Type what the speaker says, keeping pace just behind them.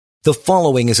The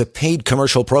following is a paid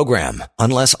commercial program.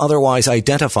 Unless otherwise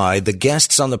identified, the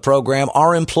guests on the program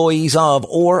are employees of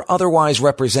or otherwise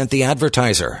represent the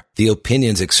advertiser. The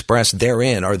opinions expressed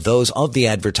therein are those of the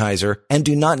advertiser and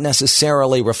do not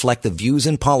necessarily reflect the views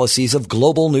and policies of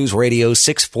Global News Radio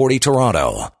 640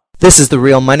 Toronto. This is The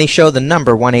Real Money Show, the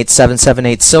number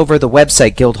 18778 Silver, the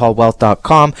website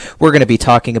guildhallwealth.com. We're going to be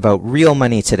talking about real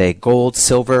money today, gold,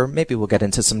 silver, maybe we'll get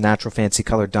into some natural fancy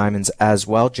colored diamonds as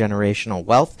well, generational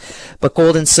wealth. But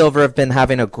gold and silver have been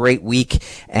having a great week.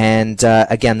 And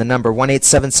again, the number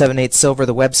 18778 Silver,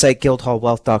 the website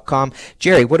guildhallwealth.com.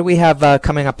 Jerry, what do we have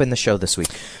coming up in the show this week?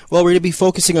 Well, we're going to be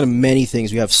focusing on many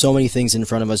things. We have so many things in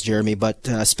front of us, Jeremy, but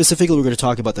specifically we're going to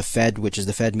talk about the Fed, which is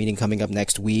the Fed meeting coming up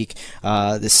next week.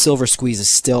 The silver squeeze is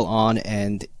still on,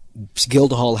 and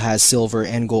Guildhall has silver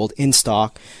and gold in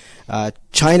stock.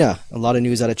 China, a lot of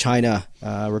news out of China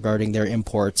regarding their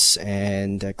imports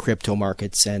and crypto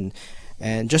markets, and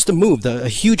just a move, a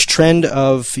huge trend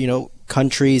of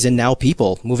countries and now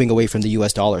people moving away from the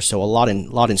U.S. dollar. So a lot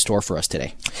in store for us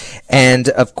today. And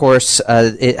of course,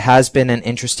 it has been an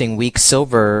interesting week.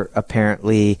 Silver,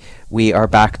 apparently, we are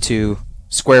back to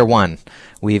square one.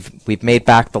 We've made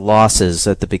back the losses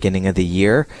at the beginning of the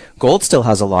year. Gold still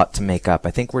has a lot to make up. I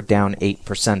think we're down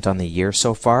 8% on the year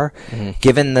so far. Mm-hmm.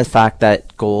 Given the fact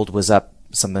that gold was up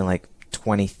something like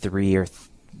 23 or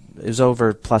it was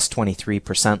over plus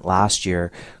 23% last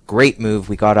year. Great move.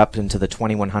 We got up into the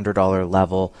 $2,100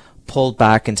 level, pulled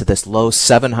back into this low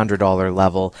 $700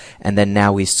 level, and then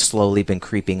now we've slowly been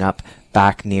creeping up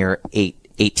back near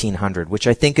 1,800, which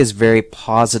I think is very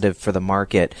positive for the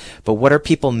market. But what are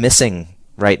people missing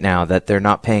right now that they're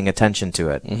not paying attention to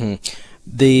it? Mm-hmm.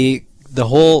 The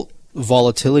whole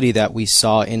volatility that we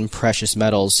saw in precious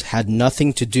metals had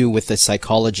nothing to do with the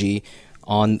psychology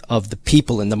of the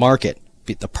people in the market,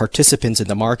 the participants in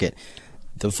the market.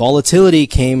 The volatility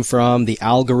came from the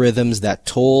algorithms that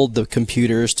told the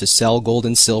computers to sell gold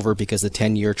and silver because the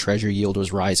 10-year treasury yield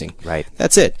was rising. Right.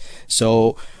 That's it.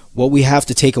 So what we have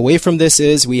to take away from this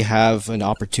is we have an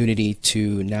opportunity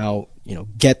to now,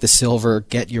 get the silver,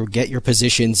 get your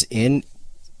positions in,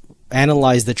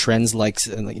 analyze the trends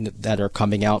that are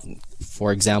coming out.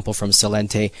 For example, from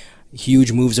Salente,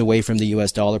 huge moves away from the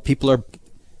U.S. dollar. People are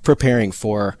preparing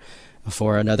for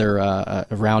another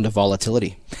round of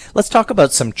volatility. Let's talk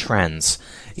about some trends.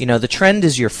 The trend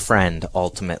is your friend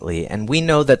ultimately, and we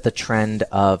know that the trend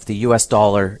of the U.S.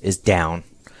 dollar is down.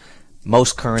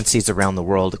 Most currencies around the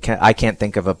world, I can't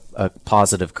think of a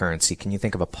positive currency. Can you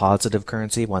think of a positive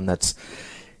currency, one that's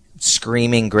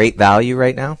screaming great value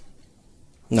right now?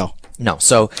 No.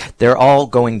 So they're all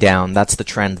going down. That's the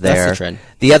trend there. That's the trend.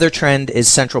 The other trend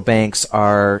is central banks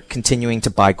are continuing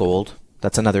to buy gold.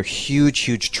 That's another huge,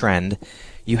 huge trend.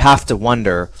 You have to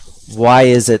wonder, why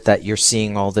is it that you're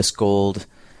seeing all this gold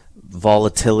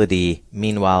volatility?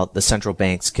 Meanwhile, the central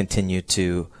banks continue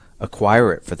to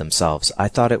acquire it for themselves. I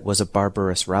thought it was a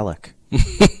barbarous relic.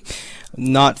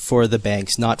 Not for the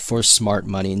banks, not for smart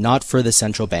money, not for the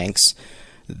central banks.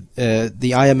 The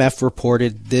IMF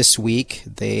reported this week,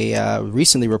 they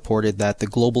recently reported that the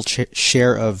global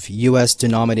share of U.S.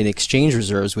 denominated exchange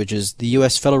reserves, which is the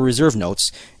U.S. Federal Reserve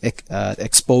notes,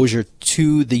 exposure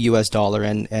to the U.S. dollar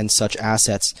and such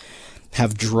assets,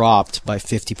 have dropped by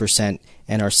 50%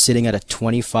 and are sitting at a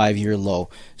 25-year low.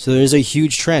 So there's a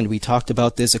huge trend. We talked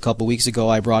about this a couple weeks ago.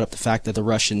 I brought up the fact that the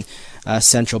Russian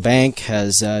central bank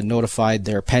has notified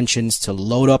their pensions to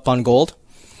load up on gold.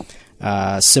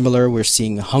 Similar, we're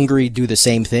seeing Hungary do the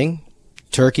same thing,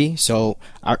 Turkey. So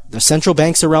the central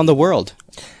banks around the world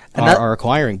are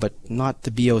acquiring, but not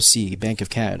the BOC, Bank of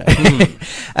Canada.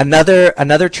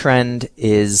 Another trend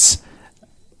is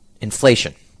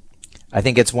inflation. I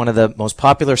think it's one of the most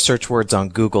popular search words on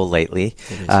Google lately,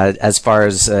 as far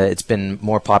as it's been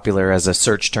more popular as a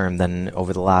search term than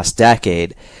over the last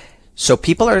decade. So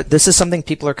this is something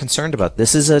people are concerned about.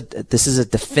 This is a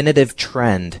definitive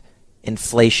trend.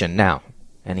 Inflation. Now,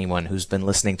 anyone who's been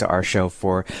listening to our show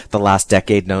for the last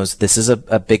decade knows this is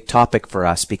a big topic for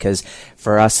us, because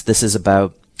for us this is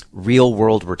about real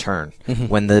world return. Mm-hmm.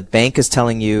 When the bank is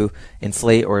telling you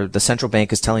or the central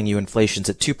bank is telling you inflation's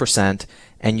at 2%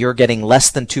 and you're getting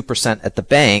less than 2% at the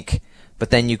bank,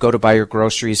 but then you go to buy your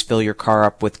groceries, fill your car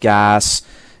up with gas,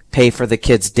 pay for the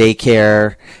kids'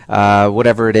 daycare,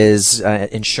 whatever it is,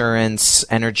 insurance,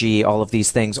 energy, all of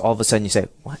these things, all of a sudden you say,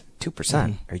 what? 2%?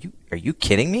 Mm-hmm. Are you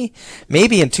kidding me?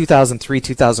 Maybe in 2003,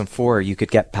 2004, you could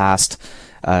get past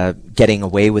getting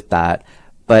away with that.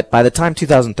 But by the time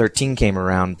 2013 came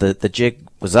around, the jig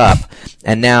was up,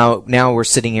 and now we're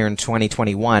sitting here in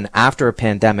 2021 after a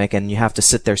pandemic, and you have to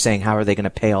sit there saying, how are they going to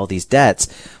pay all these debts?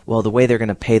 Well, the way they're going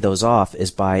to pay those off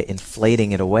is by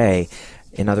inflating it away.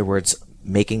 In other words,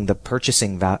 making the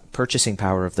purchasing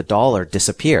power of the dollar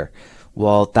disappear.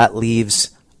 Well, that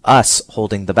leaves us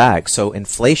holding the bag. So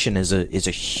inflation is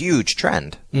a huge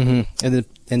trend. Mm-hmm.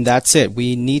 And that's it.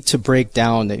 We need to break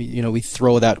down. We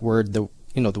throw that word. The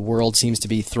world seems to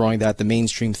be throwing that. The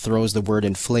mainstream throws the word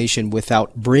inflation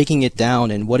without breaking it down.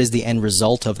 And what is the end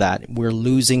result of that? We're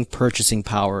losing purchasing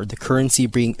power. The currency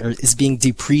is being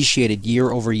depreciated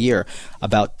year over year,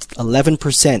 about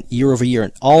 11% year over year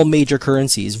in all major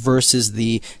currencies versus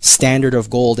the standard of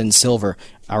gold and silver.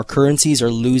 Our currencies are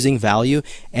losing value,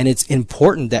 and it's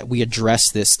important that we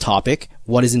address this topic.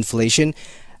 What is inflation?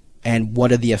 And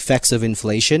what are the effects of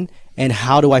inflation? And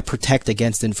how do I protect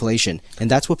against inflation?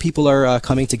 And that's what people are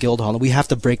coming to Guildhall. And we have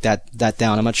to break that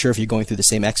down. I'm not sure if you're going through the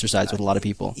same exercise with a lot of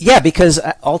people. Yeah, because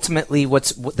ultimately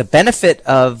what's the benefit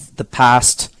of the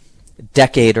past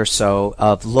decade or so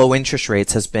of low interest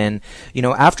rates has been,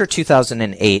 after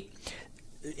 2008,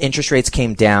 interest rates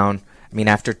came down. I mean,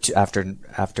 after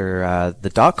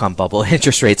the dot-com bubble,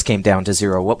 interest rates came down to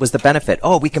zero. What was the benefit?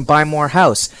 Oh, we can buy more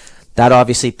house. That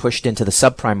obviously pushed into the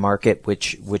subprime market,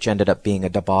 which ended up being a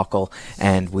debacle,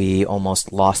 and we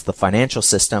almost lost the financial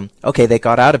system. Okay, they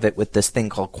got out of it with this thing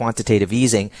called quantitative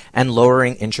easing and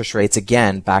lowering interest rates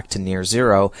again back to near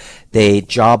zero. They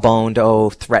jawboned,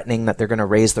 threatening that they're going to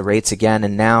raise the rates again,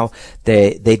 and now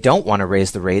they don't want to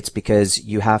raise the rates because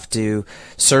you have to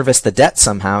service the debt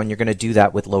somehow, and you're going to do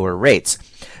that with lower rates.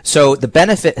 So the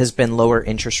benefit has been lower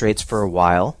interest rates for a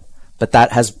while. But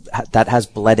that has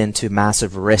bled into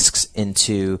massive risks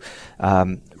into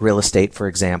real estate, for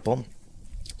example.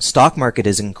 Stock market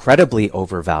is incredibly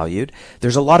overvalued.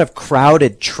 There's a lot of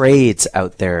crowded trades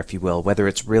out there, if you will, whether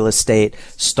it's real estate,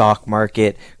 stock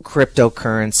market,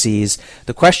 cryptocurrencies.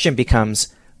 The question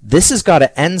becomes, this has got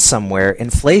to end somewhere.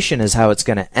 Inflation is how it's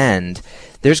going to end.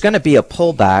 There's going to be a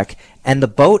pullback, and the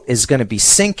boat is going to be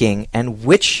sinking. And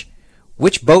which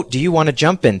boat do you want to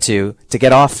jump into to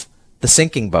get off the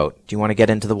sinking boat? Do you want to get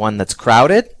into the one that's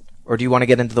crowded, or do you want to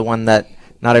get into the one that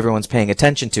not everyone's paying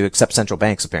attention to except central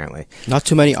banks, apparently? Not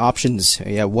too many options.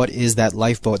 Yeah, what is that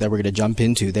lifeboat that we're going to jump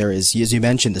into? There is, as you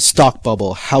mentioned, the stock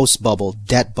bubble, house bubble,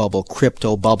 debt bubble,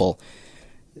 crypto bubble.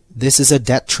 This is a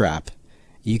debt trap.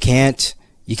 You can't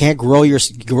grow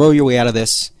your way out of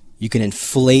this. You can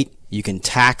inflate, you can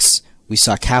tax. We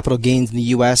saw capital gains in the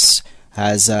U.S.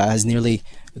 has nearly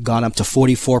gone up to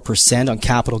 44% on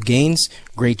capital gains.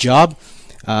 Great job.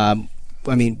 We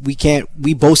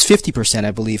boast 50%,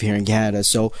 I believe, here in Canada.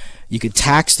 So you could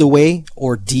tax the way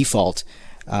or default.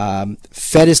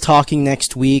 Fed is talking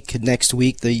next week. Next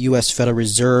week, the U.S. Federal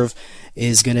Reserve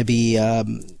is going to be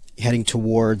heading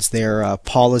towards their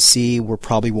policy. We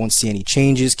probably won't see any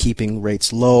changes, keeping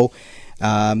rates low.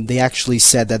 They actually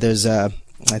said that there's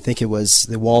I think it was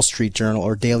the Wall Street Journal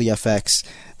or Daily FX,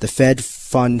 the Fed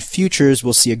fund futures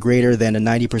will see a greater than a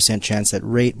 90% chance that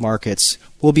rate markets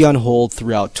will be on hold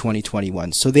throughout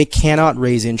 2021. So they cannot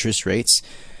raise interest rates.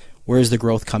 Where's the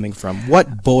growth coming from?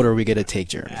 What boat are we going to take,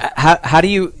 Jeremy? How do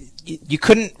you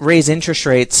couldn't raise interest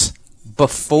rates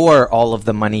before all of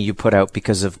the money you put out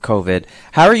because of COVID?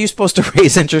 How are you supposed to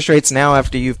raise interest rates now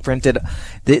after you've printed?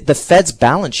 The Fed's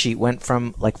balance sheet went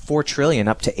from like 4 trillion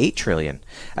up to 8 trillion.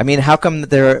 I mean, how come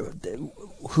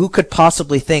who could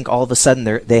possibly think all of a sudden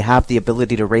they have the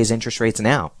ability to raise interest rates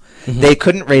now? Mm-hmm. They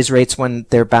couldn't raise rates when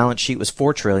their balance sheet was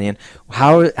 4 trillion.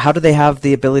 How do they have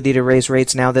the ability to raise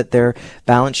rates now that their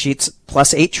balance sheet's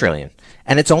plus 8 trillion?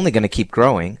 And it's only going to keep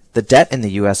growing. The debt in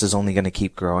the U.S. is only going to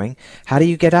keep growing. How do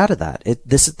you get out of that?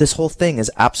 This whole thing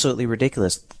is absolutely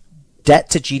ridiculous. Debt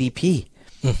to GDP.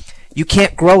 You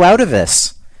can't grow out of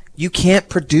this. You can't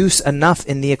produce enough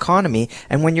in the economy.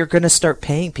 And when you're going to start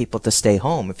paying people to stay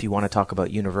home, if you want to talk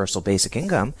about universal basic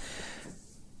income,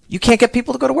 you can't get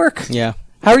people to go to work. Yeah.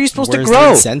 How are you supposed to grow?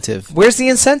 Where's the incentive? Where's the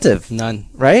incentive? None.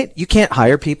 Right? You can't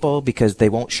hire people because they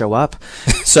won't show up.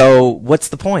 So what's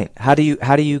the point? How do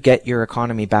you get your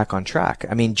economy back on track?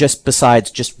 I mean, just besides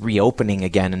just reopening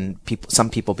again and some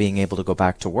people being able to go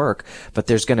back to work, but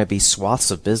there's going to be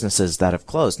swaths of businesses that have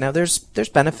closed. Now there's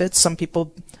benefits. Some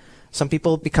people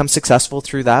become successful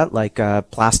through that, like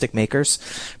plastic makers,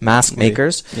 mask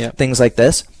makers, things like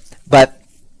this. But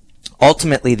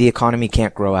ultimately, the economy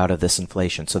can't grow out of this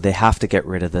inflation, so they have to get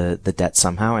rid of the debt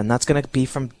somehow, and that's going to be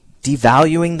from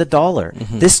devaluing the dollar.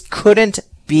 Mm-hmm. This couldn't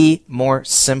be more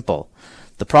simple.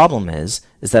 The problem is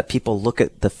that people look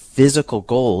at the physical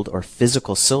gold or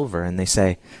physical silver and they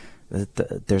say,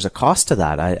 There's a cost to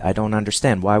that. I don't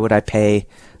understand. Why would I pay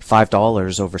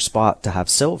 $5 over spot to have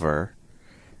silver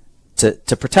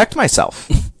to protect myself?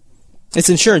 It's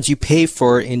insurance. You pay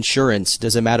for insurance.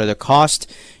 Doesn't matter the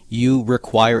cost. You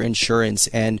require insurance.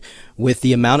 And with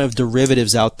the amount of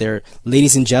derivatives out there,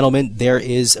 ladies and gentlemen, there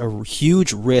is a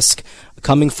huge risk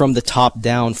coming from the top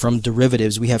down from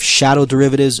derivatives. We have shadow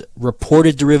derivatives,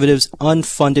 reported derivatives,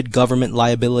 unfunded government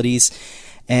liabilities.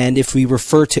 And if we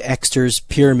refer to Exter's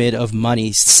pyramid of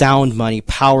money, sound money,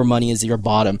 power money is your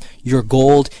bottom, your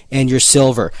gold and your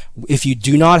silver. If you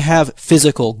do not have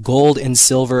physical gold and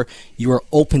silver, you are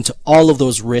open to all of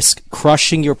those risks,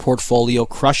 crushing your portfolio,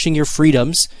 crushing your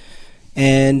freedoms.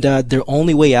 And the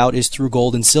only way out is through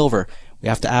gold and silver. We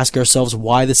have to ask ourselves,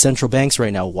 why the central banks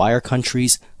right now? Why are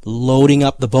countries loading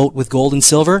up the boat with gold and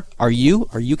silver? Are you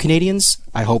Canadians?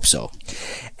 I hope so.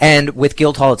 And with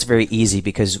Guildhall, it's very easy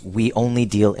because we only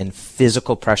deal in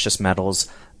physical precious metals,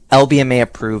 LBMA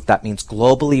approved. That means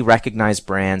globally recognized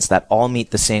brands that all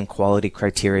meet the same quality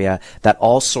criteria, that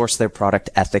all source their product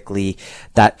ethically,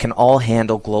 that can all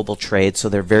handle global trade. So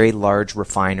they're very large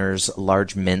refiners,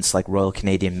 large mints like Royal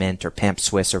Canadian Mint or Pamp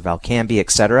Swiss or Valcambi,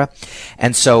 etc.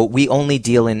 And so we only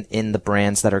deal in the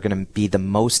brands that are going to be the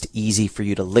most easy for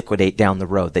you to liquidate down the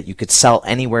road, that you could sell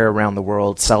anywhere around the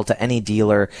world, sell to any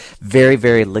dealer. Very,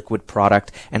 very liquid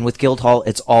product. And with Guildhall,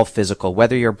 it's all physical.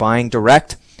 Whether you're buying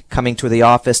direct, coming to the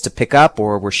office to pick up,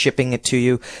 or we're shipping it to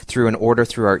you through an order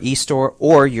through our e-store,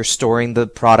 or you're storing the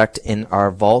product in our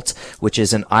vault, which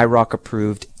is an IROC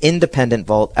approved independent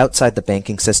vault outside the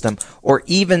banking system, or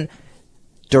even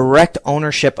direct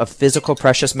ownership of physical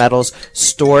precious metals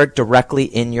stored directly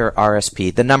in your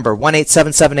RSP. The number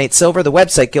 18778-SILVER, the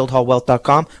website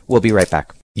guildhallwealth.com. We'll be right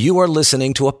back. You are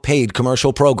listening to a paid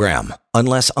commercial program.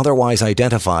 Unless otherwise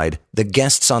identified, the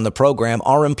guests on the program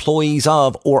are employees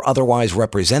of or otherwise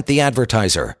represent the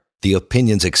advertiser. The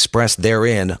opinions expressed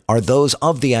therein are those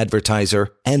of the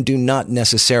advertiser and do not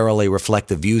necessarily reflect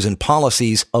the views and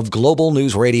policies of Global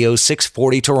News Radio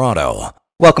 640 Toronto.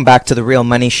 Welcome back to The Real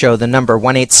Money Show. The number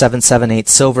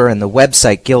 18778-SILVER and the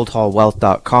website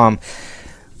guildhallwealth.com.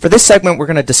 For this segment, we're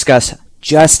going to discuss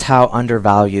just how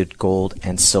undervalued gold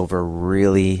and silver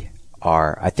really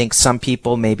are. I think some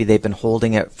people, maybe they've been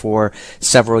holding it for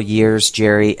several years,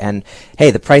 Jerry, and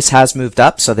hey, the price has moved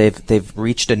up, so they've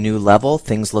reached a new level.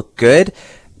 Things look good.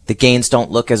 The gains don't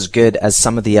look as good as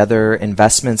some of the other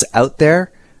investments out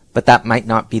there, but that might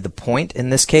not be the point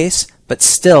in this case. But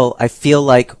still, I feel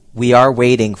like we are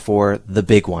waiting for the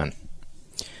big one.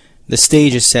 The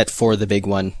stage is set for the big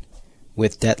one.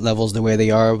 With debt levels the way they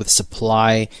are, with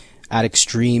supply at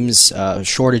extremes,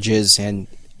 shortages, and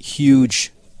huge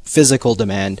physical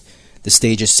demand, the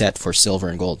stage is set for silver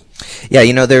and gold. Yeah,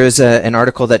 you know, there is an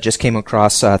article that just came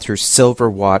across through Silver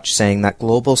Watch saying that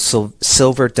global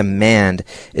silver demand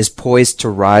is poised to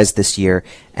rise this year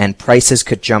and prices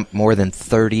could jump more than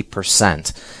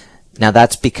 30%. Now,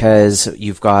 that's because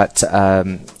you've got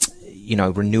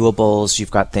renewables,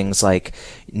 you've got things like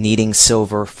needing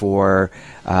silver for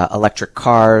electric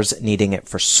cars, needing it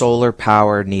for solar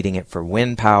power, needing it for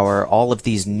wind power, all of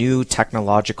these new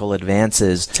technological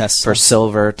advances for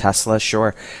silver, Tesla,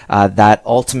 sure, that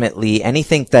ultimately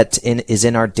anything that is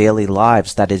in our daily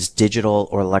lives that is digital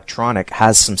or electronic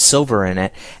has some silver in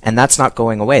it, and that's not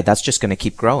going away. That's just going to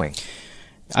keep growing.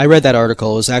 I read that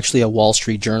article. It was actually a Wall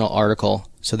Street Journal article.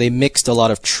 So they mixed a lot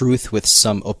of truth with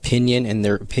some opinion, and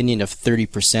their opinion of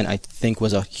 30% I think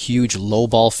was a huge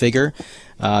lowball figure,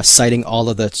 citing all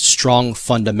of the strong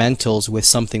fundamentals with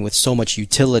something with so much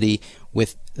utility,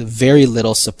 with very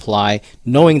little supply,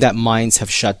 knowing that mines have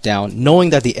shut down,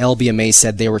 knowing that the LBMA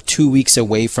said they were 2 weeks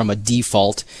away from a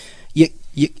default.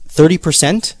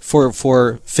 30%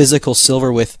 for physical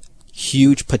silver with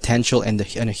huge potential and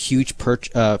a huge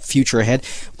future ahead.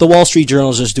 The Wall Street Journal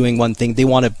is just doing one thing. They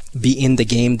want to be in the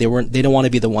game. They don't want to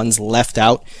be the ones left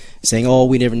out saying, oh,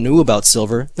 we never knew about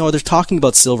silver. No, they're talking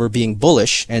about silver being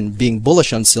bullish and being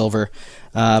bullish on silver,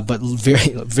 but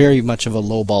very, very much of a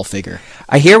lowball figure.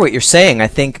 I hear what you're saying. I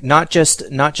think not just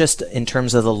in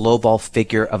terms of the lowball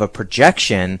figure of a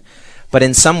projection, but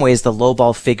in some ways the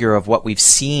lowball figure of what we've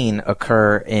seen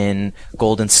occur in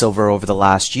gold and silver over the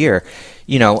last year.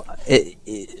 You know,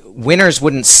 winners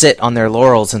wouldn't sit on their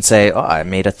laurels and say, oh, I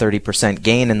made a 30%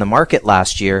 gain in the market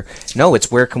last year. No,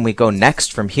 it's where can we go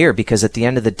next from here? Because at the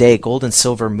end of the day, gold and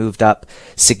silver moved up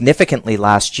significantly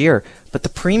last year, but the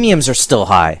premiums are still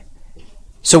high.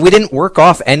 So we didn't work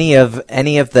off any of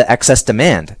the excess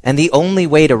demand. And the only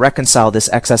way to reconcile this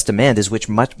excess demand is with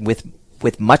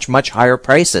much higher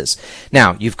prices.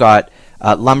 Now, you've got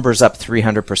lumber's up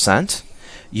 300%.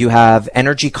 You have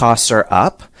energy costs are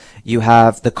up. You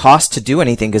have the cost to do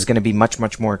anything is going to be much,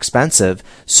 much more expensive.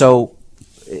 So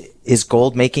is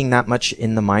gold making that much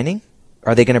in the mining?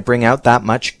 Are they going to bring out that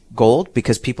much gold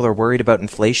because people are worried about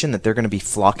inflation, that they're going to be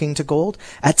flocking to gold?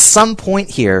 At some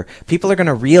point here, people are going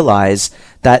to realize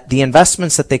that the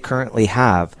investments that they currently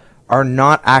have are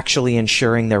not actually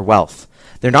ensuring their wealth.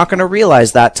 They're not going to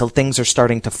realize that till things are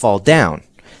starting to fall down.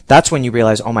 That's when you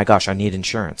realize, oh my gosh, I need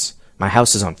insurance. My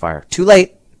house is on fire. Too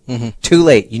late. Too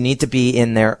late. You need to be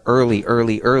in there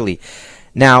early.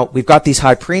 Now, we've got these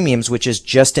high premiums, which is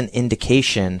just an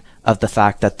indication of the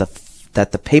fact that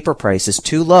the paper price is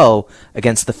too low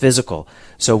against the physical.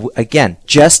 So again,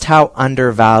 just how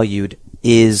undervalued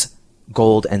is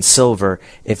gold and silver?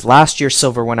 If last year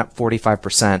silver went up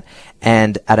 45%,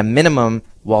 and at a minimum,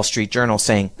 Wall Street Journal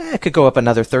saying it could go up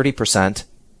another 30%,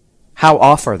 how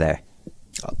off are they?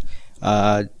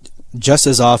 Just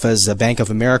as off as the Bank of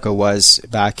America was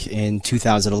back in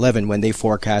 2011 when they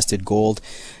forecasted gold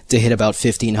to hit about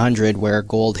 1,500, where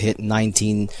gold hit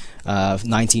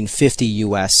 1950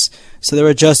 US. So they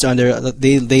were just under.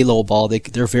 They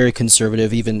lowball. They're very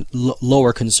conservative, even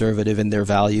lower conservative in their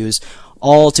values,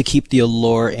 all to keep the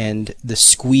allure and the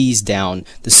squeeze down.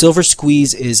 The silver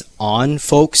squeeze is on,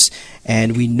 folks,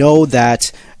 and we know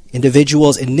that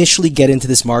individuals initially get into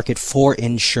this market for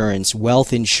insurance,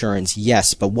 wealth insurance,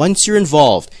 yes. But once you're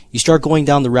involved, you start going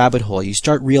down the rabbit hole. You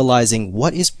start realizing,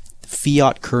 what is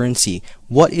fiat currency?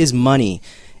 What is money?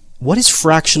 What is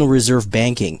fractional reserve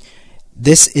banking?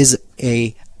 This is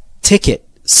a ticket.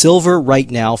 Silver right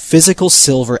now, physical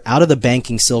silver out of the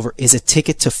banking silver, is a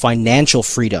ticket to financial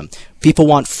freedom. People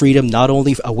want freedom not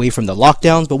only away from the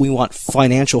lockdowns, but we want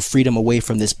financial freedom away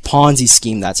from this Ponzi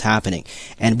scheme that's happening.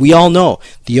 And we all know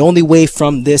the only way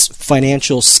from this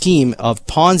financial scheme of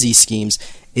Ponzi schemes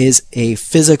is a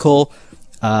physical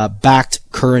backed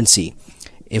currency.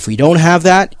 If we don't have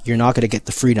that, you're not going to get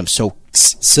the freedom. So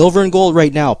silver and gold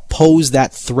right now pose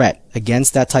that threat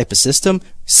against that type of system.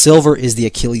 Silver is the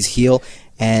Achilles heel,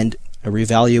 and a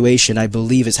revaluation, I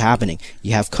believe, is happening.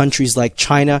 You have countries like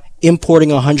China importing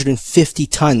 150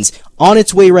 tons on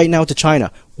its way right now to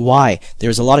China. Why?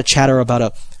 There's a lot of chatter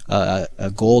about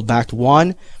a gold-backed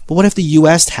yuan, but what if the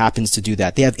U.S. happens to do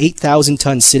that? They have 8,000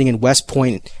 tons sitting in West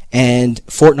Point and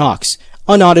Fort Knox.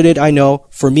 Unaudited, I know.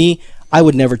 For me, I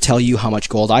would never tell you how much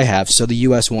gold I have, so the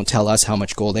U.S. won't tell us how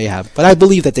much gold they have. But I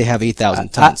believe that they have 8,000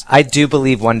 tons. I do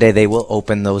believe one day they will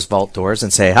open those vault doors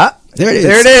and say, there it is.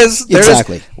 There it is.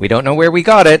 Exactly. We don't know where we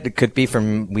got it. It could be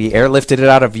we airlifted it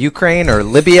out of Ukraine or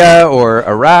Libya or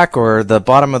Iraq or the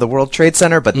bottom of the World Trade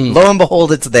Center, but lo and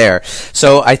behold, it's there.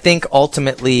 So I think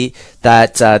ultimately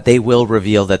that they will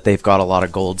reveal that they've got a lot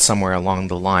of gold somewhere along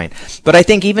the line. But I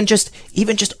think even just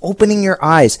opening your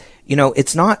eyes,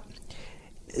 it's not.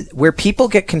 Where people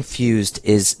get confused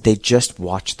is they just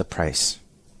watch the price,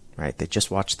 right? They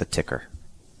just watch the ticker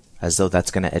as though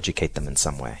that's going to educate them in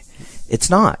some way. It's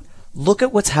not. Look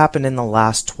at what's happened in the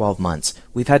last 12 months.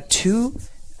 We've had 2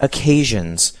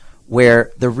 occasions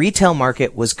where the retail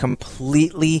market was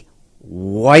completely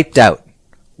wiped out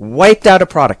a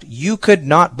product. You could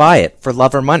not buy it for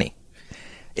love or money.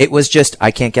 It was just,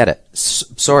 I can't get it.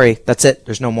 Sorry, that's it.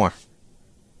 There's no more.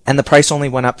 And the price only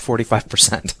went up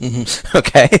 45%.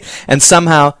 Okay? And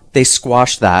somehow they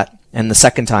squashed that. And the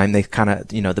second time they kind of,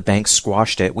 the banks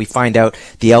squashed it. We find out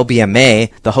the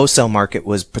LBMA, the wholesale market,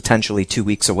 was potentially 2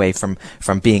 weeks away from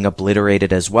being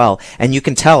obliterated as well. And you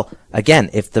can tell, again,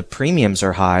 if the premiums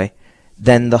are high,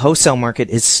 then the wholesale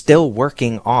market is still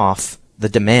working off the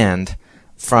demand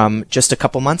from just a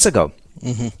couple months ago.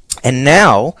 And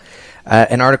now,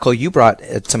 an article you brought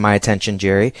to my attention,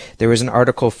 Jerry, there was an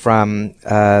article from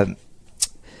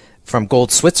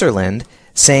Gold Switzerland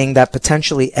saying that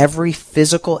potentially every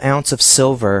physical ounce of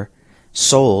silver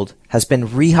sold has been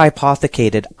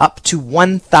rehypothecated up to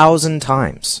 1,000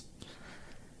 times.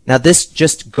 Now, this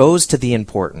just goes to the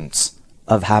importance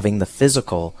of having the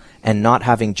physical and not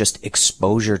having just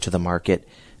exposure to the market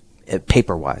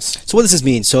paper-wise. So what does this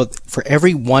mean? So for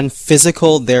every one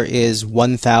physical, there is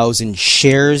 1,000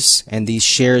 shares, and these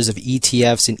shares of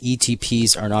ETFs and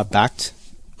ETPs are not backed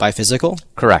by physical?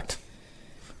 Correct.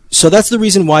 So that's the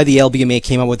reason why the LBMA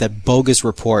came out with that bogus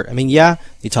report. I mean, yeah,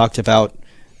 they talked about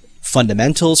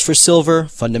fundamentals for silver,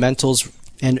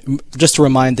 and just to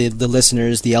remind the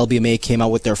listeners, the LBMA came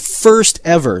out with their first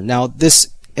ever. Now, this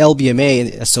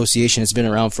LBMA association has been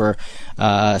around for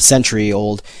a century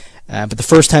old, but the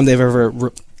first time they've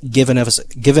ever given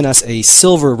us a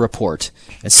silver report,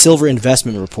 a silver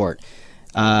investment report,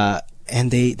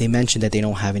 and they mentioned that they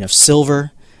don't have enough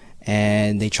silver,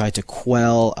 and they tried to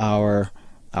quell our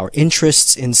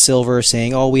interests in silver,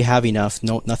 saying, "Oh, we have enough,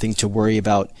 nothing to worry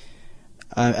about."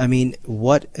 I mean,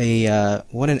 what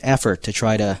an effort to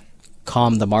try to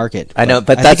calm the market. I know,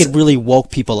 but I think it really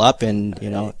woke people up, and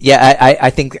Yeah, I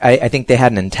think they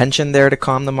had an intention there to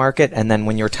calm the market, and then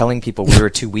when you're telling people we were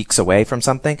 2 weeks away from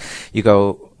something, you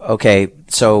go, okay,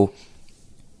 so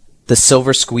the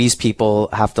silver squeeze people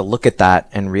have to look at that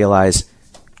and realize,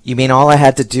 you mean all I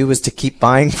had to do was to keep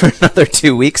buying for another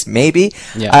 2 weeks, maybe?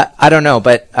 Yeah. I don't know,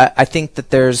 but I think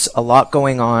that there's a lot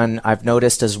going on. I've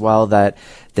noticed as well that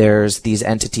there's these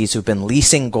entities who've been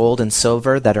leasing gold and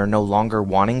silver that are no longer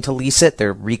wanting to lease it.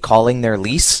 They're recalling their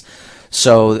lease.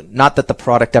 So not that the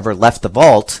product ever left the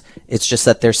vault. It's just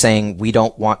that they're saying, we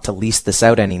don't want to lease this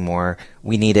out anymore.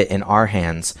 We need it in our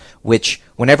hands, which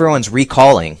when everyone's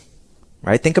recalling,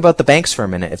 right? Think about the banks for a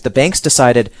minute. If the banks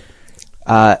decided,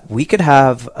 we could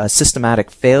have a systematic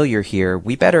failure here,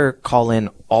 we better call in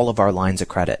all of our lines of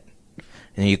credit.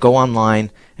 And you go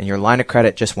online and your line of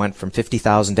credit just went from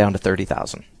 50,000 down to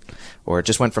 30,000, or it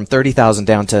just went from 30,000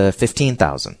 down to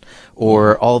 15,000,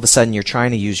 or all of a sudden you're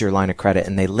trying to use your line of credit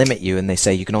and they limit you and they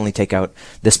say you can only take out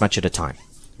this much at a time,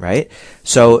 right?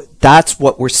 So that's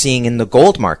what we're seeing in the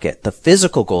gold market, the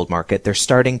physical gold market. They're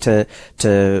starting to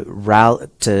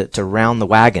round the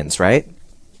wagons, right?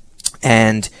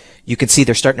 And you can see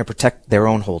they're starting to protect their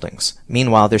own holdings.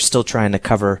 Meanwhile, they're still trying to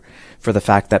cover for the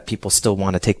fact that people still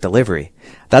want to take delivery.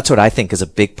 That's what I think is a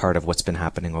big part of what's been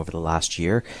happening over the last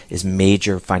year, is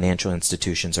major financial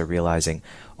institutions are realizing,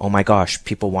 oh my gosh,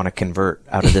 people want to convert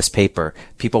out of this paper.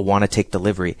 People want to take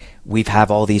delivery. We have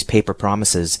all these paper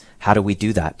promises. How do we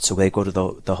do that? So they go to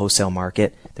the wholesale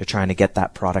market. They're trying to get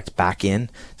that product back in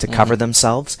to cover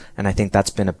themselves. And I think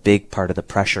that's been a big part of the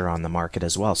pressure on the market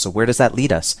as well. So where does that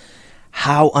lead us?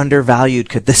 How undervalued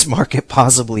could this market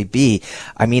possibly be?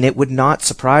 I mean, it would not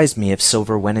surprise me if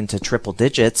silver went into triple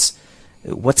digits.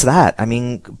 What's that? I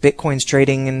mean, Bitcoin's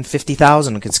trading in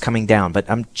 50,000. It's coming down,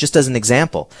 but just as an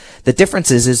example, the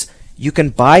difference is you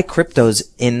can buy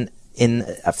cryptos in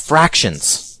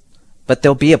fractions, but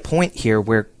there'll be a point here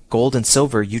where gold and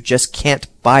silver, you just can't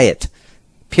buy it.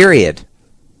 Period.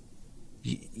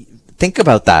 Think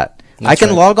about that. I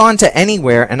can log on to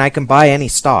anywhere and I can buy any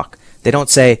stock. They don't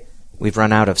say, we've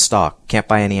run out of stock. Can't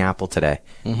buy any Apple today.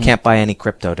 Can't buy any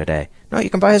crypto today. No,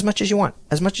 you can buy as much as you want,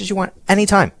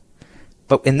 anytime.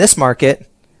 But in this market,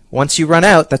 once you run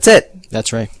out, that's it.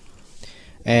 That's right.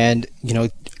 And,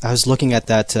 I was looking at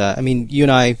that. I mean, you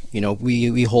and I,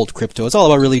 we hold crypto. It's all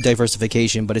about really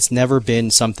diversification, but it's never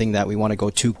been something that we want to go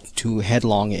too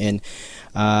headlong in.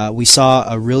 We saw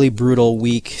a really brutal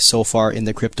week so far in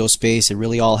the crypto space. It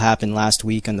really all happened last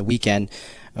week on the weekend,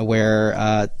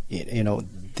 where,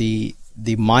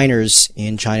 the miners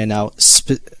in China now,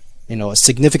 a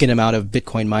significant amount of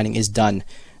Bitcoin mining is done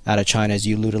out of China, as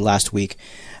you alluded last week.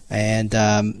 And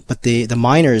but the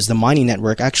miners, the mining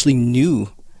network, actually knew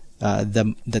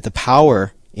that the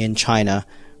power in China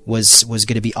was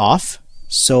going to be off,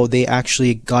 so they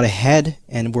actually got ahead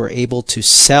and were able to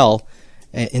sell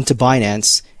into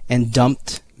Binance and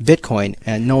dumped Bitcoin,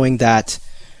 and knowing that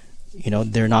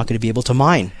they're not going to be able to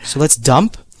mine. So let's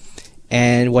dump.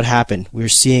 And what happened? We're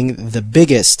seeing the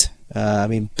biggest,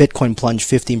 Bitcoin plunged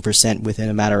 15% within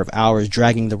a matter of hours,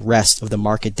 dragging the rest of the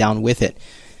market down with it.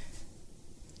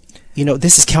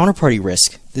 This is counterparty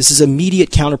risk. This is immediate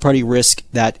counterparty risk,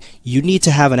 that you need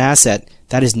to have an asset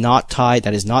that is not tied,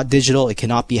 that is not digital, it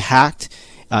cannot be hacked,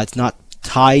 it's not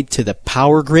tied to the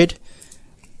power grid.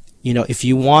 If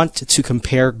you want to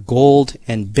compare gold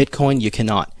and Bitcoin, you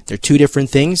cannot. They're two different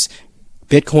things.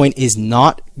 Bitcoin is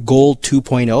not gold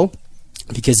 2.0.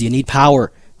 because you need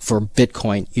power for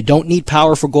Bitcoin. You don't need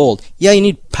power for gold. Yeah, you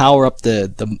need power up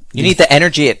you need the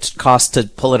energy it costs to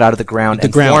pull it out of the ground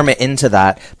form it into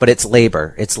that, but it's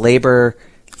labor. It's labor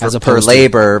per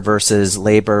labor versus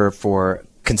labor for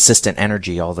consistent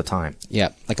energy all the time. Yeah,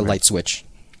 like a light switch.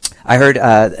 I heard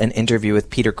an interview with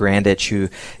Peter Grandich, who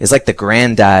is like the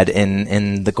granddad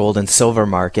in the gold and silver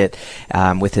market,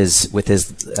 with his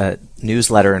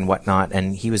newsletter and whatnot.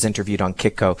 And he was interviewed on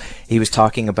Kitco. He was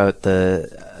talking about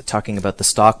the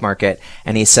stock market,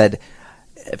 and he said,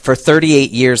 for 38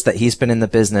 years that he's been in the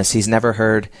business, he's never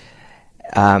heard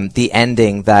the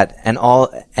ending that and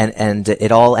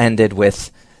it all ended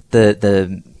with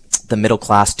the middle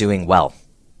class doing well.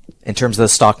 In terms of the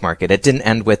stock market, it didn't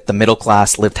end with the middle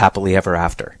class lived happily ever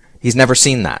after. He's never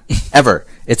seen that, ever.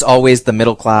 It's always the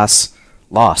middle class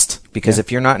lost. Because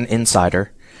if you're not an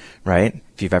insider, right,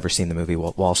 if you've ever seen the movie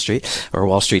Wall Street or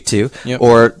Wall Street 2,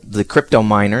 or the crypto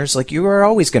miners, like, you are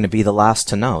always going to be the last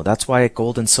to know. That's why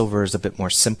gold and silver is a bit more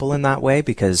simple in that way,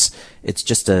 because it's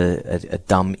just a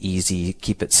dumb, easy,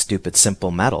 keep it stupid,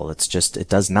 simple metal. It's just, it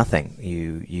does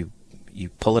nothing. you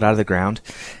pull it out of the ground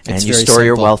and It's you very store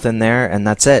your simple. wealth in there, and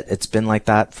that's it. It's been like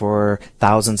that for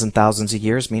thousands and thousands of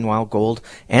years. Meanwhile, gold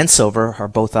and silver are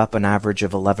both up an average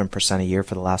of 11% a year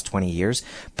for the last 20 years.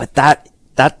 But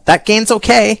that gain's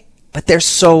okay, but they're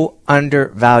so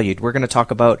undervalued. We're going to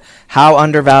talk about how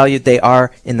undervalued they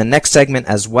are in the next segment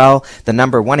as well. The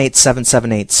number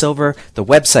 18778-SILVER, the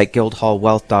website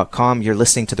guildhallwealth.com. You're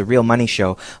listening to The Real Money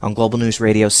Show on Global News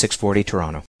Radio 640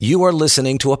 Toronto. You are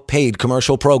listening to a paid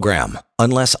commercial program.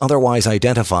 Unless otherwise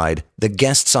identified, the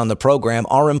guests on the program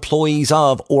are employees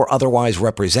of or otherwise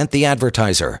represent the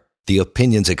advertiser. The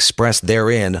opinions expressed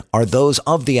therein are those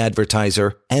of the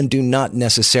advertiser and do not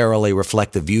necessarily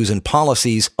reflect the views and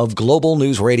policies of Global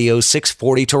News Radio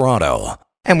 640 Toronto.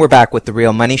 And we're back with The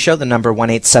Real Money Show, the number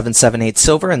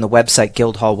 18778-SILVER, and the website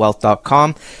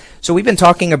guildhallwealth.com. So we've been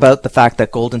talking about the fact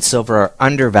that gold and silver are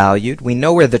undervalued. We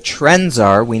know where the trends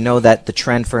are. We know that the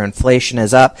trend for inflation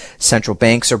is up. Central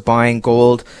banks are buying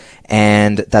gold,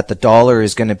 and that the dollar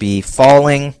is going to be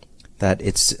falling, that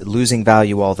it's losing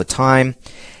value all the time.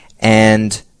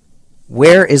 And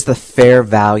where is the fair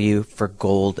value for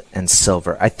gold and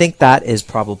silver? I think that is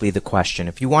probably the question.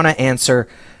 If you want to answer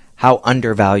how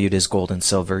undervalued is gold and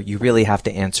silver, you really have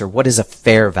to answer what is a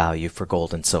fair value for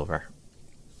gold and silver.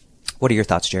 What are your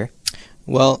thoughts, Jerry?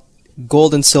 Well,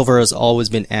 gold and silver has always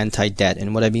been anti-debt.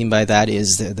 And what I mean by that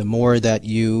is the more that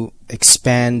you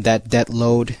expand that debt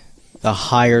load, the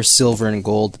higher silver and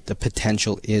gold the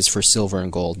potential is for silver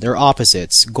and gold. They're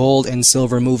opposites. Gold and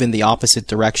silver move in the opposite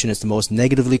direction. It's the most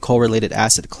negatively correlated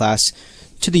asset class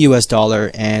to the US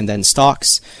dollar and then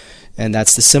stocks. And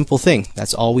that's the simple thing.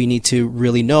 That's all we need to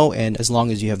really know. And as long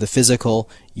as you have the physical,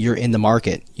 you're in the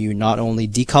market. You not only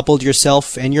decoupled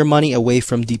yourself and your money away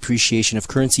from depreciation of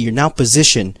currency, you're now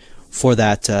positioned for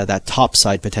that top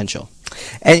side potential.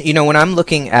 And, you know, when I'm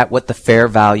looking at what the fair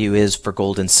value is for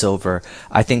gold and silver,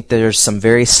 I think there's some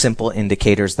very simple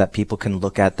indicators that people can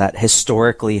look at that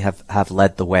historically have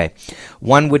led the way.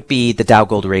 One would be the Dow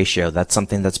Gold ratio. That's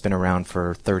something that's been around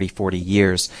for 30, 40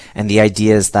 years. And the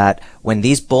idea is that when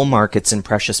these bull markets in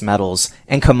precious metals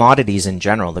and commodities in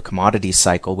general, the commodities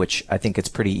cycle, which I think it's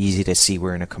pretty easy to see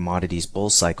we're in a commodities bull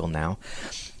cycle now,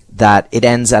 that it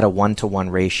ends at a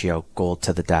 1-to-1 ratio, gold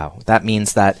to the Dow. That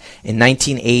means that in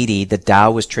 1980, the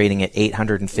Dow was trading at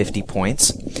 850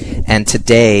 points, and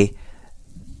today,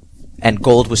 and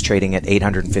gold was trading at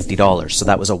 $850. So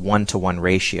that was a 1-to-1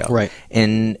 ratio. Right.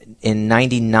 In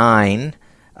 99,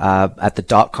 at the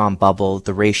dot-com bubble,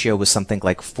 the ratio was something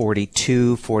like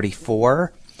 42,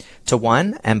 44 to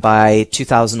 1, and by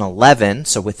 2011,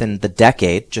 so within the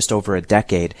decade, just over a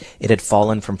decade, it had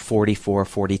fallen from 44,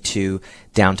 42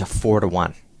 down to 4 to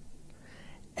 1.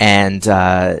 And,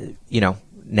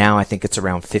 now I think it's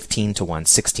around 15 to 1,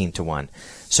 16 to 1.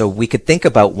 So we could think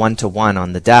about 1 to 1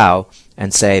 on the Dow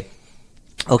and say,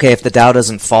 okay, if the Dow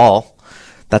doesn't fall,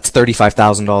 that's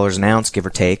 $35,000 an ounce, give or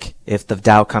take. If the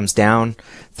Dow comes down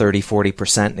 30,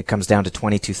 40%, and it comes down to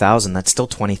 22,000, that's still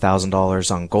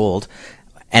 $20,000 on gold.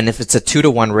 And if it's a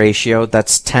 2-to-1 ratio,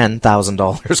 that's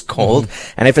 $10,000 gold.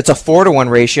 Mm-hmm. And if it's a 4-to-1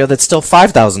 ratio, that's still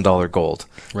 $5,000 gold.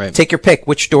 Right. Take your pick.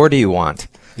 Which door do you want?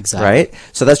 Exactly. Right?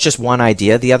 So that's just one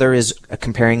idea. The other is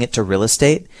comparing it to real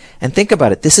estate. And think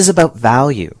about it. This is about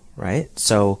value, right?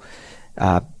 So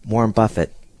Warren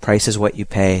Buffett, price is what you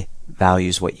pay, value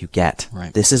is what you get.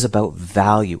 Right. This is about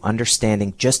value,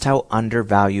 understanding just how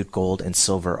undervalued gold and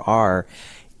silver are,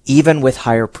 even with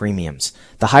higher premiums.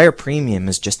 The higher premium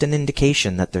is just an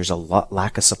indication that there's a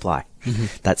lack of supply,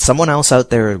 that someone else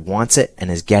out there wants it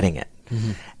and is getting it,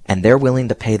 and they're willing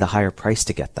to pay the higher price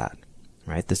to get that.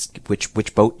 Right?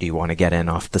 Which boat do you want to get in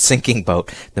off the sinking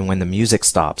boat than when the music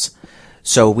stops?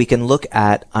 So we can look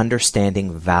at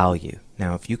understanding value.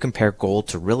 Now, if you compare gold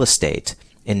to real estate,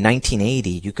 in 1980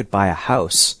 you could buy a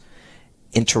house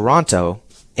in Toronto,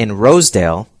 in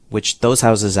Rosedale, which those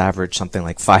houses average something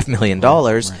like $5 million,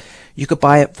 right. You could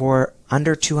buy it for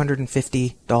under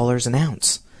 $250 an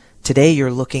ounce. Today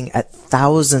you're looking at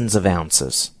thousands of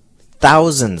ounces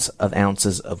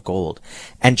of gold.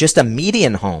 And just a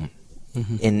median home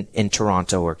in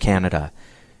Toronto or Canada,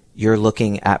 you're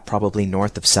looking at probably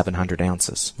north of 700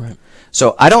 ounces. Right.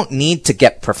 So I don't need to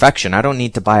get perfection. I don't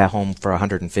need to buy a home for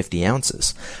 150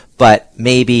 ounces, but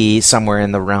maybe somewhere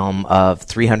in the realm of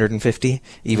 350,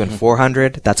 even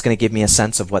 400. That's going to give me a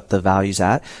sense of what the value's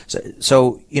at.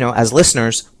 So, as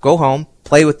listeners, go home,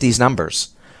 play with these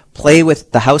numbers, play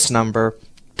with the house number,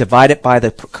 divide it by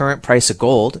the current price of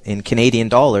gold in Canadian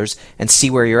dollars, and see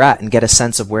where you're at and get a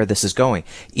sense of where this is going.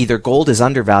 Either gold is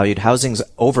undervalued, housing's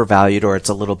overvalued, or it's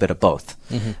a little bit of both,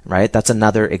 right? That's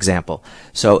another example.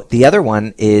 So the other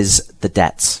one is the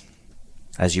debts,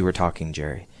 as you were talking,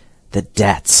 Jerry. The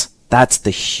debts. That's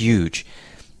the huge.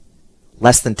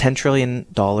 Less than $10 trillion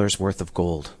worth of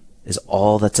gold is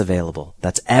all that's available.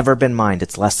 That's ever been mined.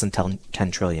 It's less than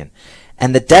 10 trillion.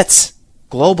 And the debts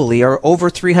globally are over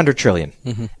 300 trillion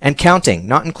and counting,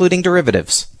 not including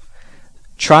derivatives.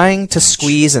 Trying to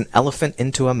squeeze an elephant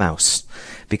into a mouse.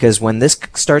 Because when this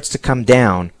starts to come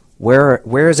down,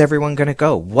 where is everyone going to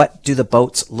go? What do the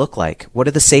boats look like? What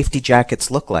do the safety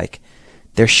jackets look like?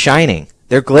 They're shining.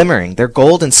 They're glimmering. They're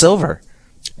gold and silver.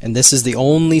 And this is the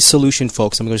only solution,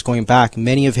 folks. I'm just going back.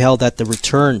 Many have held that the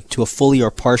return to a fully or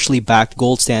partially backed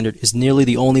gold standard is nearly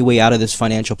the only way out of this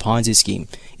financial Ponzi scheme.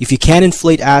 If you can't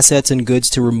inflate assets and goods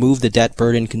to remove the debt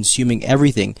burden consuming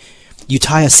everything, you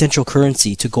tie a central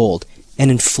currency to gold and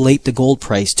inflate the gold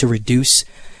price to reduce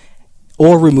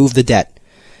or remove the debt.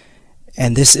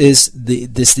 And this is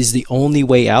the only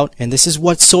way out. And this is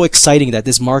what's so exciting, that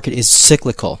this market is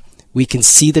cyclical. We can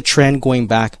see the trend going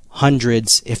back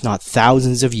hundreds, if not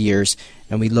thousands of years,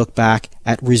 and we look back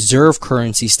at reserve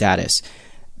currency status.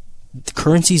 The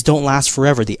currencies don't last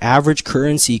forever. The average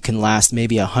currency can last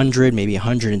maybe 100, maybe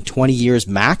 120 years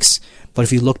max. But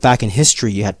if you look back in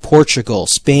history, you had Portugal,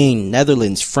 Spain,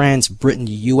 Netherlands, France, Britain,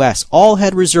 US, all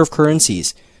had reserve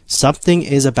currencies. Something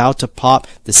is about to pop.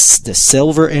 The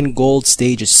silver and gold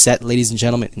stage is set, ladies and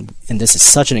gentlemen, and this is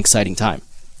such an exciting time.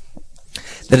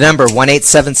 The number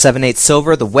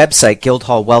 18778-SILVER, the website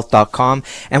guildhallwealth.com.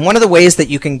 And one of the ways that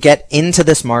you can get into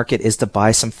this market is to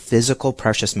buy some physical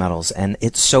precious metals. And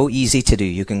it's so easy to do.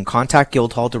 You can contact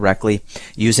Guildhall directly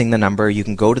using the number. You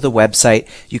can go to the website.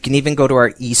 You can even go to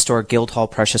our e-store,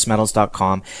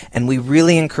 guildhallpreciousmetals.com. And we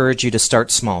really encourage you to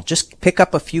start small. Just pick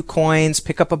up a few coins,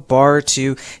 pick up a bar or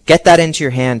two, get that into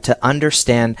your hand to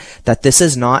understand that this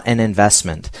is not an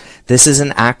investment. This is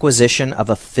an acquisition of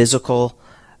a physical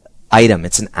item.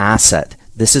 It's an asset.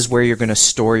 This is where you're going to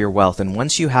store your wealth. And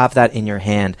once you have that in your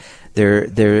hand,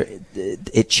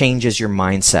 it changes your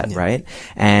mindset, right?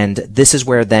 And this is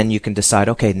where then you can decide,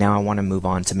 okay, now I want to move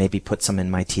on to maybe put some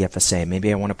in my TFSA.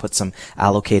 Maybe I want to put some,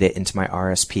 allocate it into my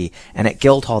RSP. And at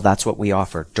Guildhall, that's what we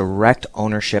offer. Direct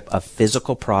ownership of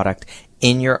physical product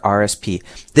in your RSP.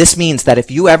 This means that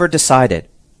if you ever decided,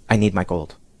 I need my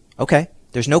gold, okay,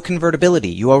 there's no convertibility.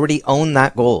 You already own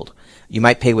that gold. You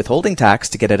might pay withholding tax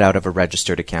to get it out of a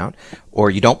registered account,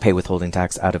 or you don't pay withholding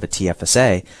tax out of a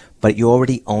TFSA, but you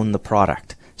already own the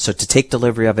product. So to take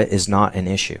delivery of it is not an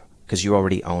issue because you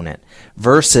already own it.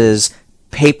 Versus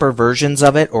paper versions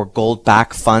of it or gold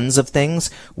back funds of things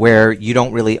where you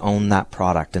don't really own that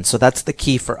product. And so that's the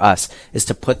key for us, is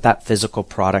to put that physical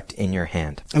product in your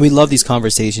hand. And we love these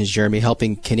conversations, Jeremy,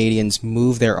 helping Canadians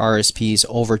move their RSPs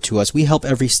over to us. We help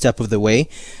every step of the way.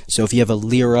 So if you have a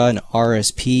LIRA, an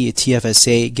RSP, a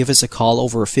TFSA, give us a call,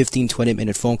 over a 15-20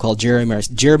 minute phone call.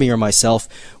 Jeremy or myself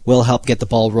will help get the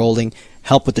ball rolling,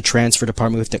 help with the transfer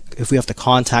department. If we have to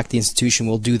contact the institution,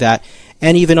 we'll do that.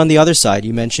 And even on the other side,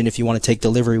 you mentioned if you want to take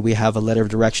delivery, we have a letter of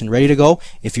direction ready to go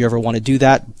if you ever want to do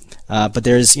that. But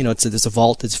there's a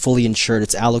vault. It's fully insured.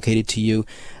 It's allocated to you.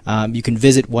 You can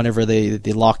visit whenever the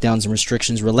lockdowns and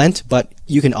restrictions relent, but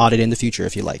you can audit in the future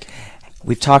if you like.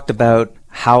 We've talked about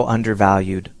how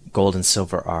undervalued gold and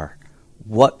silver are.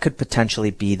 What could potentially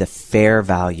be the fair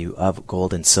value of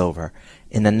gold and silver?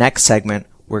 In the next segment,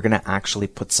 we're going to actually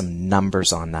put some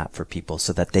numbers on that for people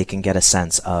so that they can get a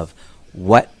sense of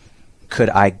what could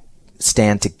I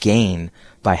stand to gain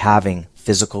by having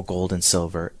physical gold and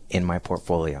silver in my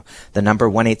portfolio. The number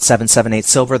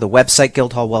 18778-SILVER, the website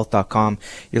guildhallwealth.com.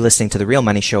 You're listening to The Real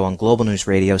Money Show on Global News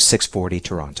Radio 640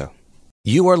 Toronto.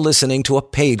 You are listening to a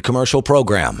paid commercial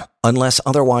program. Unless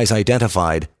otherwise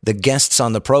identified, the guests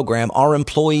on the program are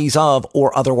employees of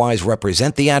or otherwise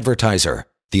represent the advertiser.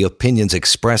 The opinions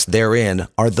expressed therein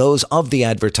are those of the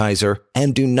advertiser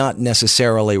and do not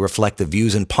necessarily reflect the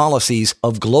views and policies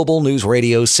of Global News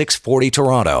Radio 640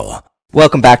 Toronto.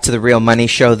 Welcome back to The Real Money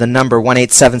Show. The number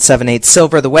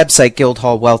 18778-SILVER, the website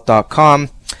guildhallwealth.com.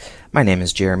 My name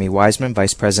is Jeremy Wiseman,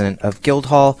 Vice President of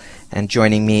Guildhall, and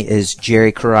joining me is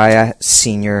Jerry Correia,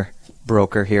 Senior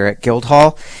Broker here at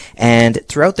Guildhall. And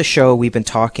throughout the show, we've been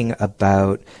talking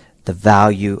about the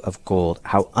value of gold,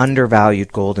 how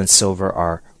undervalued gold and silver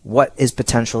are, what is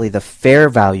potentially the fair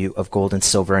value of gold and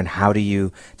silver, and how do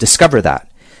you discover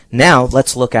that? Now,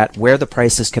 let's look at where the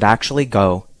prices could actually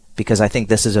go, because I think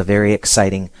this is a very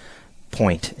exciting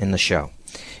point in the show.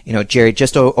 Jerry,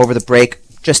 just over the break,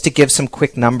 just to give some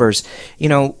quick numbers,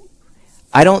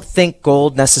 I don't think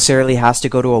gold necessarily has to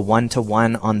go to a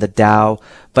 1-to-1 on the Dow,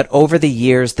 but over the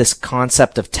years, this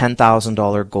concept of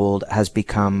 $10,000 gold has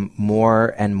become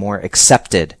more and more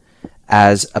accepted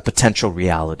as a potential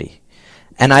reality.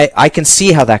 And I can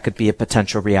see how that could be a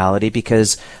potential reality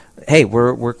because hey,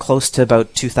 we're close to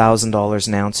about $2,000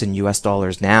 an ounce in US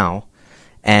dollars now.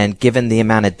 And given the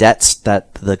amount of debts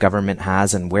that the government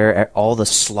has and where all the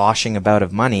sloshing about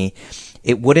of money,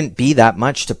 it wouldn't be that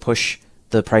much to push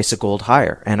the price of gold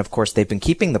higher. And of course, they've been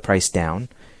keeping the price down.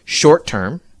 Short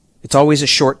term, it's always a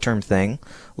short term thing.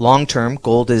 Long term,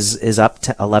 gold is up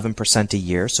to 11% a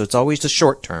year, so it's always the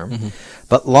short term. Mm-hmm.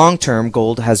 But long term,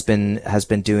 gold has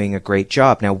been doing a great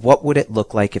job. Now, what would it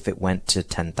look like if it went to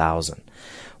 10,000?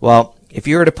 Well, if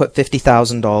you were to put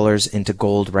 $50,000 into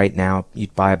gold right now,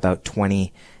 you'd buy about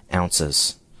 20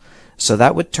 ounces. So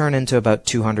that would turn into about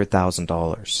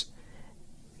 $200,000.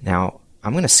 Now,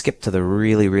 I'm going to skip to the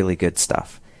really, really good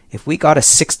stuff. If we got a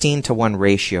 16-to-1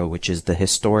 ratio, which is the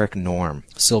historic norm,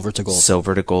 silver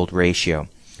to gold ratio,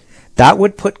 that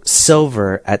would put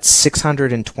silver at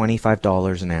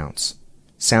 $625 an ounce.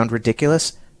 Sound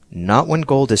ridiculous? Not when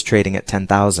gold is trading at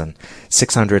 10,000.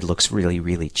 600 looks really,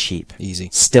 really cheap. Easy.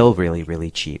 Still really,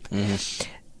 really cheap. Mm-hmm.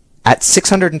 At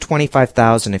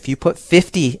 625,000, if you put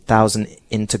 50,000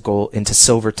 into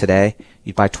silver today,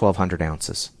 you'd buy 1,200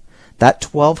 ounces. That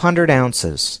 1,200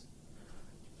 ounces,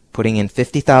 putting in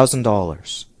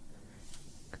 $50,000,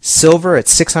 silver at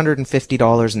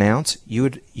 $650 an ounce, you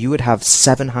would have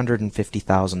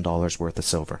 $750,000 worth of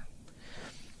silver.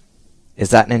 Is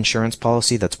that an insurance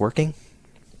policy that's working?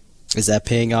 Is that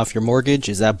paying off your mortgage?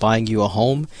 Is that buying you a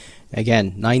home? Again,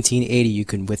 1980, you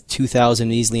can, with 2,000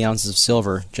 measly ounces of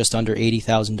silver, just under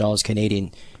 $80,000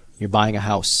 Canadian, you're buying a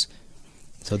house.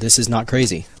 So this is not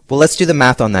crazy. Well, let's do the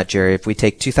math on that, Jerry. If we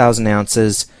take 2,000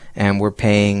 ounces and we're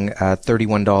paying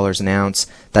 $31 an ounce,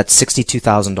 that's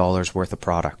 $62,000 worth of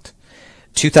product.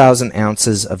 2,000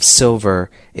 ounces of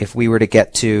silver, if we were to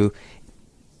get to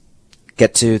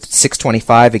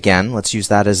 625 again, let's use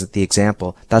that as the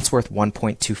example, that's worth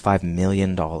 $1.25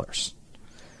 million.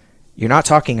 You're not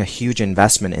talking a huge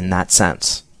investment in that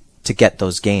sense to get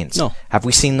those gains. No. Have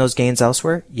we seen those gains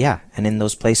elsewhere? Yeah. And in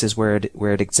those places where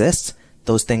it exists,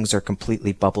 those things are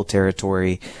completely bubble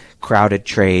territory, crowded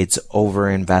trades,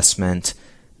 overinvestment.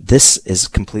 This is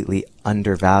completely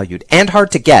undervalued and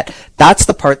hard to get. That's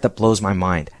the part that blows my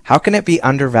mind. How can it be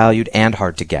undervalued and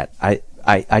hard to get?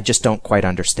 I just don't quite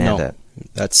understand it.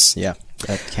 That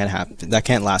can't happen. That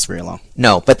can't last very long.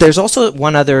 No, but there's also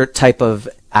one other type of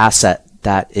asset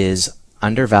that is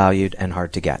undervalued and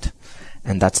hard to get,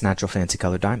 and that's natural fancy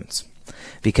colored diamonds.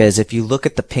 Because if you look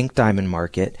at the pink diamond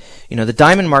market, the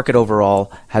diamond market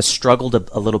overall has struggled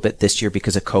a little bit this year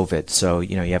because of COVID. So,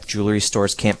 you have jewelry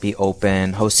stores can't be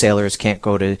open, wholesalers can't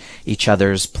go to each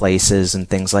other's places and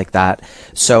things like that.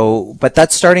 So, but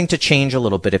that's starting to change a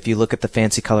little bit. If you look at the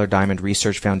Fancy Color Diamond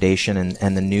Research Foundation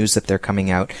and the news that they're coming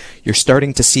out, you're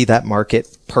starting to see that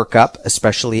market perk up,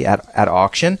 especially at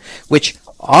auction, which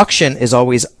auction is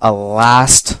always a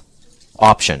last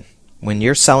option. When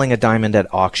you're selling a diamond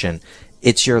at auction,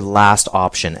 it's your last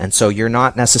option. And so you're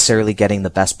not necessarily getting the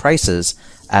best prices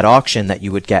at auction that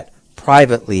you would get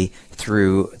privately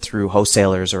through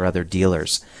wholesalers or other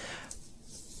dealers.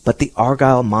 But the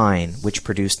Argyle mine, which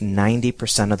produced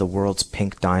 90% of the world's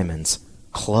pink diamonds,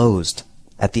 closed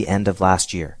at the end of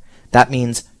last year. That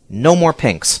means no more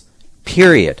pinks,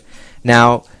 period.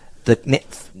 Now, the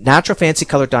Natural Fancy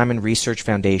Colored Diamond Research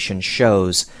Foundation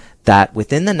shows that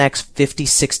within the next 50,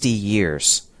 60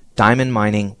 years, diamond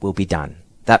mining will be done.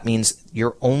 That means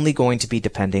you're only going to be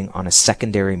depending on a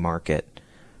secondary market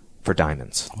for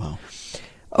diamonds. Wow.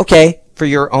 Okay, for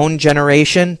your own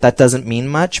generation, that doesn't mean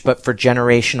much, but for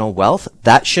generational wealth,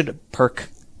 that should perk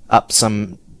up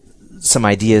some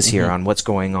ideas here on what's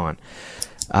going on.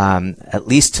 At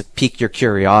least pique your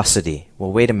curiosity.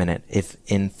 Well, wait a minute. If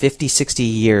in 50, 60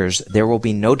 years, there will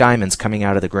be no diamonds coming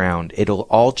out of the ground, it'll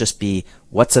all just be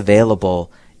what's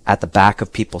available at the back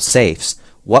of people's safes.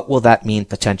 What will that mean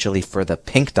potentially for the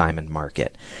pink diamond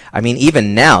market? I mean,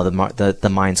 even now, the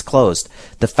mine's closed.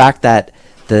 The fact that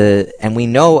and we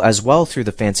know as well through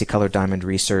the Fancy Colored Diamond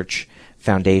Research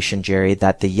Foundation, Jerry,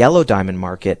 that the yellow diamond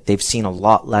market, they've seen a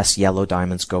lot less yellow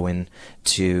diamonds go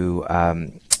into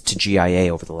to GIA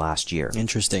over the last year.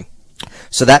 Interesting.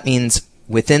 So that means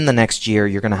within the next year,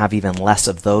 you're going to have even less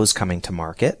of those coming to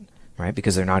market, right?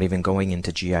 Because they're not even going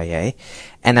into GIA.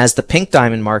 And as the pink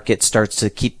diamond market starts to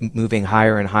keep moving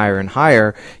higher and higher and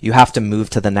higher, you have to move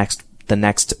to the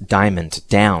next diamond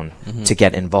down to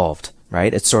get involved,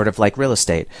 right? It's sort of like real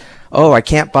estate. Oh, I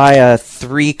can't buy a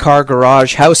 3-car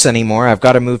garage house anymore. I've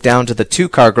got to move down to the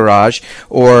 2-car garage,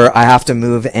 or I have to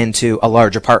move into a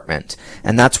large apartment.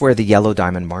 And that's where the yellow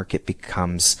diamond market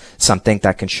becomes something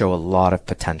that can show a lot of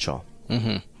potential.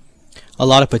 Mm-hmm. A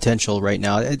lot of potential right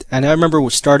now. And I remember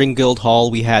starting Guildhall,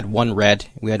 we had one red,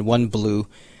 we had one blue.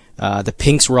 The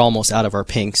pinks were almost out of our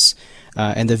pinks,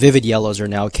 and the vivid yellows are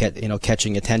now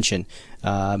catching attention.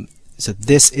 So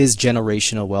this is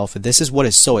generational wealth. And this is what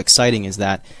is so exciting, is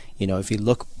that, if you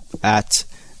look at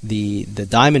the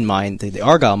diamond mine, the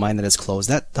Argyle mine that has closed,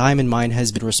 that diamond mine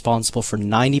has been responsible for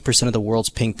 90% of the world's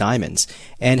pink diamonds.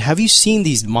 And have you seen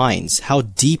these mines, how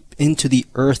deep into the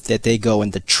earth that they go,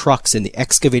 and the trucks and the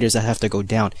excavators that have to go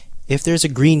down? If there's a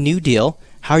Green New Deal,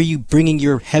 how are you bringing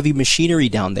your heavy machinery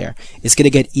down there? It's going to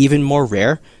get even more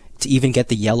rare to even get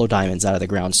the yellow diamonds out of the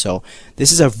ground. So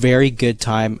this is a very good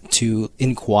time to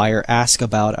inquire, ask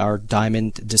about our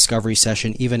diamond discovery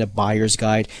session, even a buyer's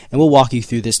guide, and we'll walk you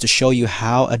through this to show you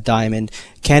how a diamond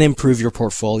can improve your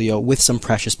portfolio with some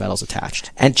precious metals attached.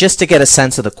 And just to get a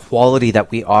sense of the quality that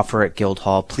we offer at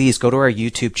Guildhall, please go to our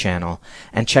YouTube channel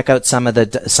and check out some of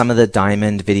the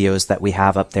diamond videos that we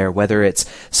have up there, whether it's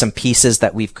some pieces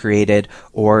that we've created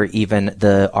or even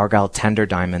the Argyle Tender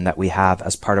Diamond that we have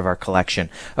as part of our collection.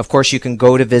 Of course, you can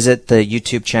go to visit the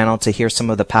YouTube channel to hear some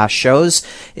of the past shows.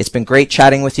 It's been great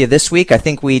chatting with you this week. I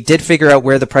think we did figure out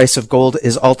where the price of gold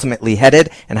is ultimately headed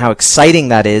and how exciting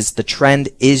that is. The trend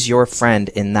is your friend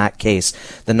in that case.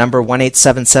 The number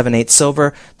 18778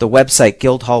 silver, the website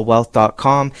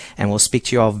guildhallwealth.com, and we'll speak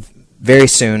to you all very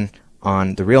soon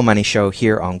on The Real Money Show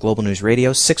here on Global News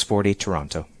Radio 640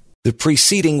 Toronto. The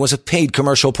preceding was a paid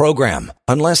commercial program.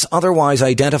 Unless otherwise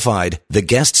identified, the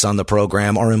guests on the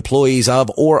program are employees of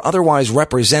or otherwise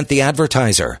represent the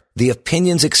advertiser. The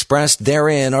opinions expressed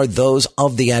therein are those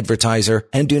of the advertiser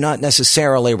and do not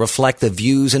necessarily reflect the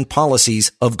views and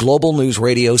policies of Global News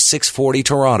Radio 640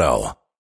 Toronto.